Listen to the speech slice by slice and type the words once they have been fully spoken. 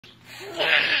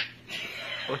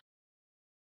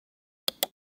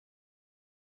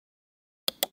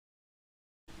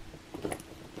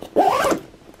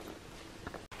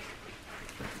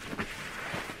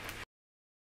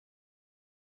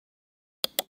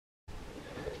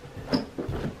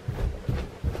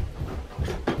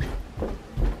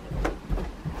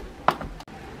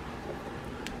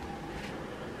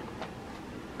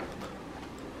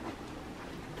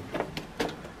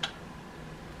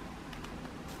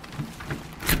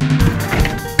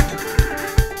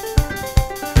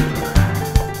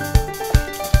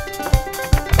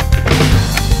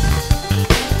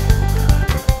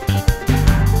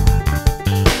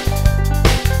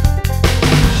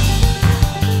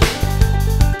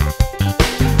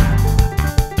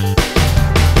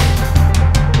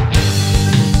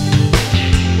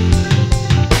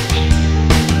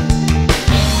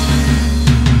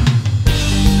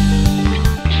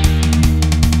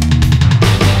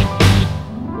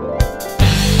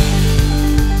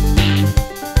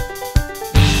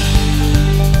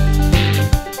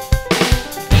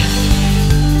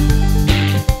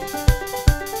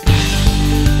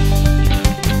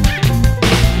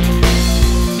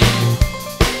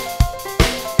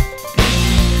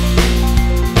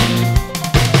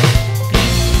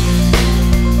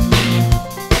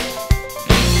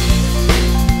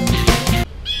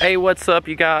Hey, what's up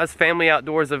you guys? Family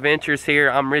Outdoors Adventures here.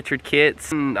 I'm Richard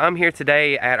Kitts. I'm here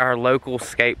today at our local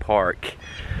skate park.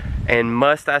 And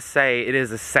must I say, it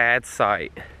is a sad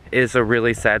sight. It is a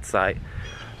really sad sight.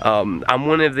 I'm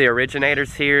one of the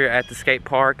originators here at the skate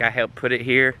park. I helped put it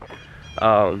here.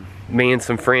 Me and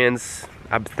some friends,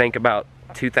 I think about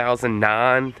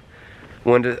 2009,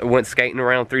 went skating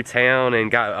around through town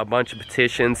and got a bunch of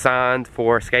petitions signed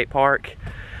for a skate park.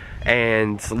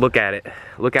 And look at it.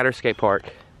 Look at our skate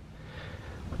park.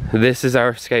 This is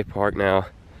our skate park now.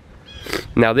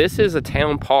 Now this is a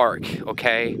town park,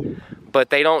 okay? But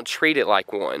they don't treat it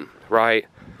like one, right?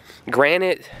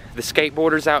 Granted, the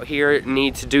skateboarders out here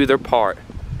need to do their part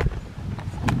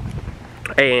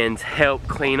and help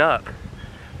clean up.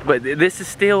 But this is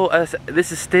still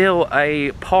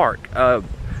a park, a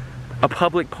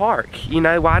public park. You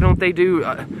know, why don't they do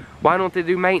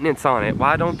maintenance on it?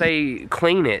 Why don't they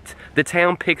clean it? The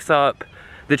town picks up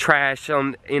the trash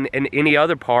in any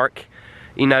other park.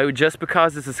 You know, just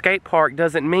because it's a skate park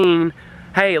doesn't mean,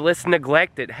 hey, let's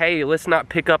neglect it. Hey, let's not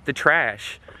pick up the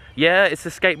trash. Yeah, it's the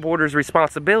skateboarder's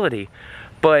responsibility.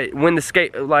 But when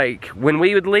when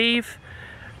we would leave,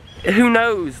 who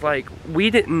knows? Like, we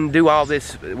didn't do all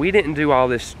this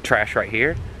trash right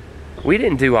here. We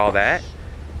didn't do all that.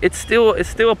 It's still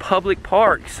a public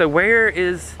park. So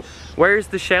where's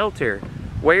the shelter?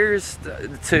 Where's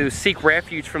to seek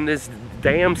refuge from this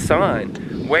damn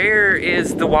sun? Where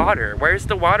is the water? Where's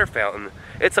the water fountain?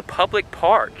 It's a public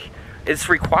park. It's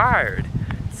required.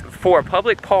 For a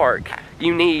public park,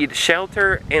 you need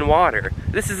shelter and water.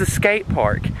 This is a skate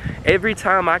park. Every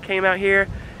time I came out here,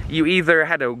 you either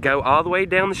had to go all the way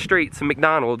down the street to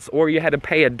McDonald's or you had to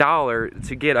pay $1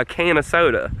 to get a can of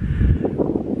soda.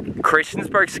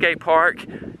 Christiansburg Skate Park,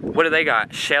 what do they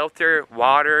got? Shelter,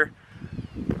 water.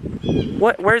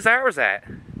 Where's ours at?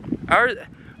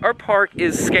 Our park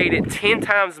is skated 10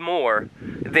 times more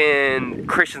than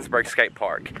Christiansburg Skate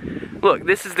Park. Look,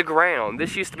 this is the ground.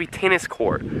 This used to be tennis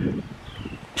court.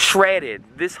 Shredded.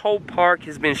 This whole park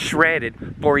has been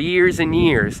shredded for years and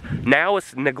years. Now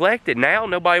it's neglected. Now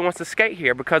nobody wants to skate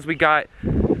here because we got,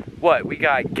 what? We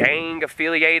got gang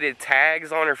affiliated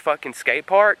tags on our fucking skate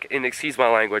park. And excuse my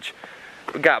language.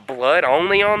 We got blood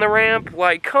only on the ramp.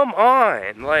 Like, come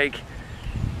on. Like,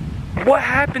 what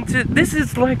happened to, this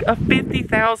is like a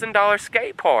 $50,000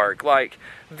 skate park. Like,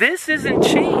 this isn't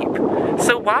cheap.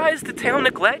 So why is the town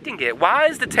neglecting it? Why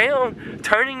is the town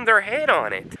turning their head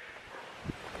on it?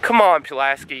 Come on,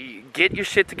 Pulaski, get your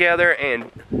shit together.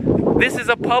 And this is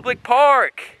a public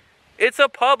park. It's a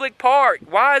public park.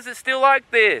 Why is it still like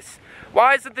this?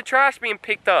 Why isn't the trash being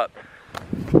picked up?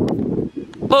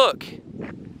 Look,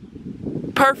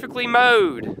 perfectly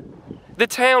mowed. The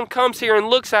town comes here and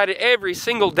looks at it every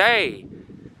single day.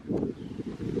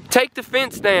 Take the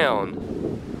fence down.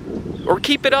 Or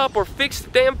keep it up or fix the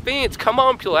damn fence. Come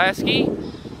on, Pulaski.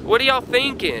 What are y'all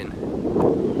thinking?